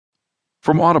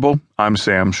From Audible, I'm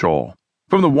Sam Scholl.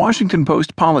 From the Washington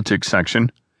Post Politics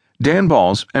section, Dan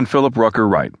Balls and Philip Rucker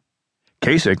write,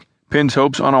 Kasich pins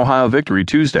hopes on Ohio victory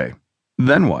Tuesday.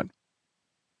 Then what?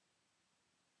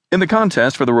 In the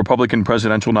contest for the Republican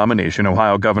presidential nomination,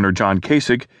 Ohio Governor John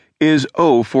Kasich is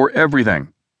 0 for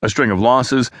everything, a string of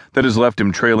losses that has left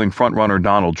him trailing frontrunner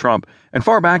Donald Trump and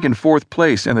far back in fourth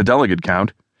place in the delegate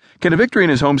count. Can a victory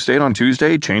in his home state on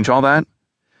Tuesday change all that?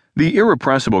 The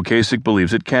irrepressible Kasich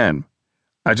believes it can.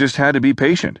 I just had to be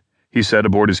patient, he said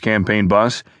aboard his campaign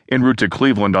bus en route to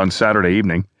Cleveland on Saturday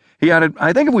evening. He added,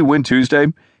 I think if we win Tuesday,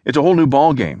 it's a whole new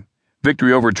ball game.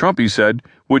 Victory over Trump, he said,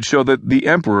 would show that the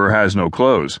emperor has no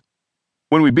clothes.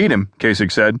 When we beat him,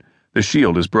 Kasich said, the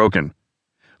shield is broken.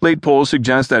 Late polls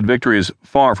suggest that victory is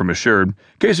far from assured.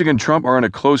 Kasich and Trump are in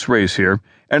a close race here,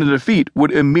 and a defeat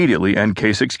would immediately end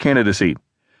Kasich's candidacy.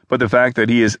 But the fact that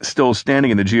he is still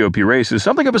standing in the GOP race is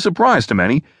something of a surprise to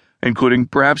many, including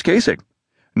perhaps Kasich.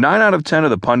 9 out of 10 of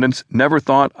the pundits never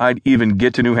thought I'd even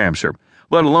get to New Hampshire,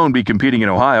 let alone be competing in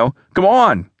Ohio. Come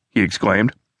on, he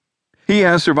exclaimed. He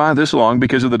has survived this long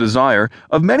because of the desire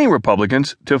of many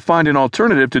Republicans to find an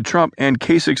alternative to Trump and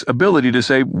Kasich's ability to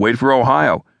say, wait for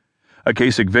Ohio. A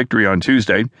Kasich victory on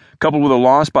Tuesday, coupled with a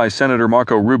loss by Senator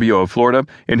Marco Rubio of Florida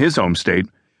in his home state,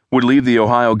 would leave the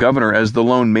Ohio governor as the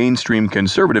lone mainstream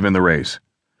conservative in the race.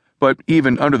 But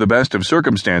even under the best of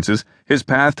circumstances, his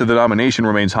path to the nomination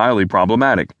remains highly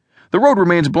problematic. The road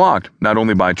remains blocked not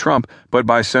only by Trump, but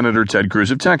by Senator Ted Cruz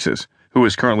of Texas, who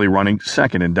is currently running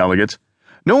second in delegates.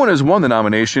 No one has won the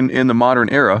nomination in the modern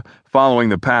era following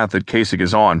the path that Kasich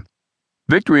is on.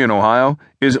 Victory in Ohio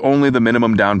is only the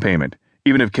minimum down payment,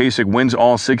 even if Kasich wins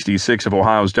all 66 of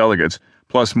Ohio's delegates,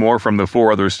 plus more from the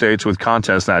 4 other states with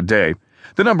contests that day.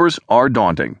 The numbers are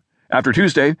daunting. After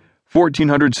Tuesday,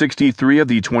 1,463 of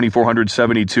the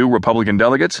 2,472 Republican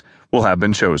delegates will have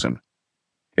been chosen.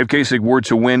 If Kasich were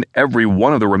to win every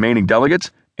one of the remaining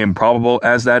delegates, improbable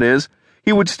as that is,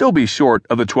 he would still be short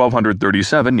of the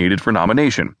 1,237 needed for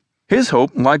nomination. His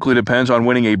hope likely depends on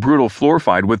winning a brutal floor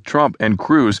fight with Trump and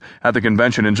Cruz at the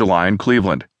convention in July in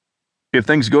Cleveland. If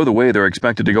things go the way they're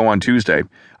expected to go on Tuesday,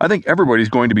 I think everybody's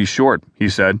going to be short, he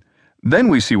said. Then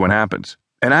we see what happens.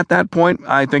 And at that point,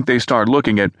 I think they start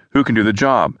looking at who can do the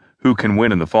job, who can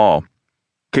win in the fall.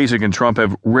 Kasich and Trump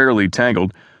have rarely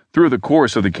tangled. Through the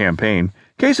course of the campaign,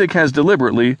 Kasich has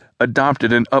deliberately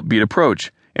adopted an upbeat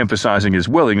approach, emphasizing his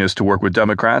willingness to work with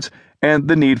Democrats and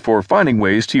the need for finding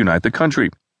ways to unite the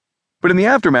country. But in the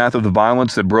aftermath of the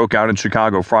violence that broke out in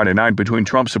Chicago Friday night between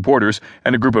Trump supporters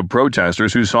and a group of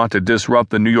protesters who sought to disrupt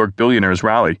the New York billionaire's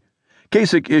rally,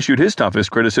 Kasich issued his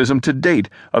toughest criticism to date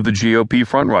of the GOP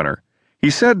frontrunner. He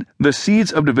said the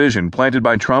seeds of division planted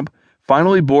by Trump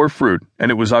finally bore fruit, and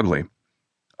it was ugly.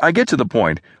 I get to the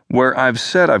point where I've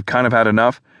said I've kind of had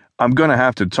enough. I'm going to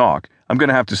have to talk. I'm going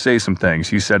to have to say some things,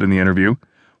 he said in the interview.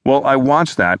 Well, I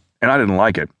watched that, and I didn't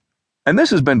like it. And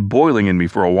this has been boiling in me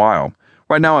for a while.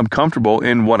 Right now I'm comfortable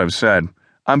in what I've said.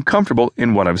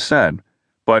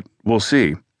 But we'll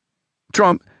see.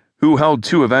 Trump, who held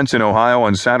 2 events in Ohio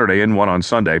on Saturday and 1 on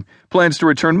Sunday, plans to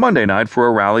return Monday night for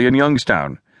a rally in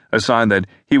Youngstown, a sign that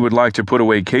he would like to put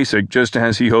away Kasich just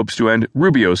as he hopes to end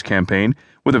Rubio's campaign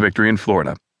with a victory in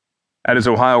Florida. At his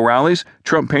Ohio rallies,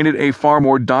 Trump painted a far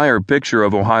more dire picture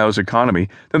of Ohio's economy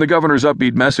than the governor's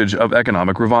upbeat message of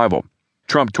economic revival.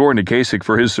 Trump tore into Kasich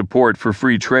for his support for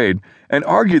free trade and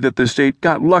argued that the state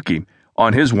got lucky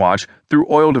on his watch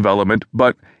through oil development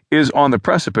but is on the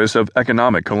precipice of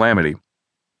economic calamity.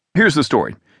 Here's the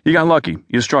story. You got lucky.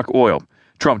 You struck oil,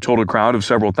 Trump told a crowd of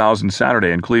several thousand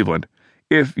Saturday in Cleveland.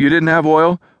 If you didn't have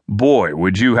oil, boy,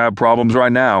 would you have problems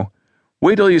right now.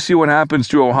 Wait till you see what happens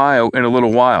to Ohio in a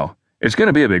little while. It's going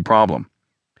to be a big problem.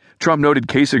 Trump noted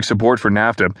Kasich's support for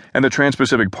NAFTA and the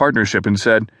Trans-Pacific Partnership and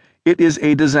said, it is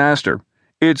a disaster.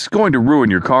 It's going to ruin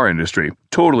your car industry,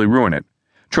 totally ruin it.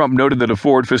 Trump noted that a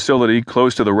Ford facility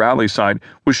close to the rally site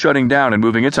was shutting down and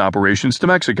moving its operations to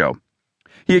Mexico.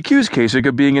 He accused Kasich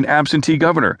of being an absentee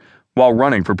governor while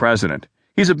running for president.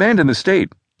 He's abandoned the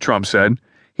state, Trump said.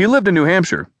 He lived in New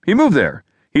Hampshire. He moved there.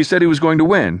 He said he was going to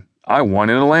win. I won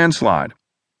in a landslide.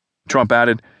 Trump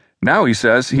added, now he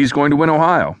says he's going to win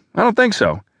Ohio. I don't think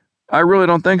so. I really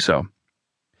don't think so.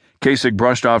 Kasich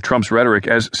brushed off Trump's rhetoric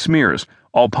as smears,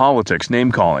 all politics,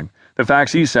 name-calling. The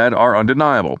facts, he said, are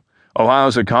undeniable.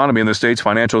 Ohio's economy and the state's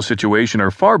financial situation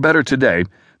are far better today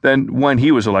than when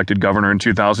he was elected governor in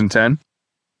 2010.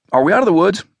 Are we out of the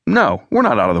woods? No, we're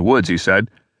not out of the woods, he said.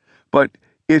 But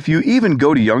if you even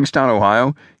go to Youngstown,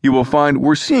 Ohio, you will find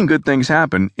we're seeing good things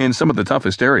happen in some of the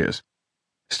toughest areas.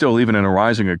 Still, even in a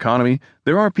rising economy,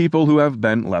 there are people who have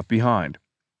been left behind.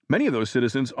 Many of those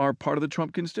citizens are part of the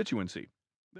Trump constituency.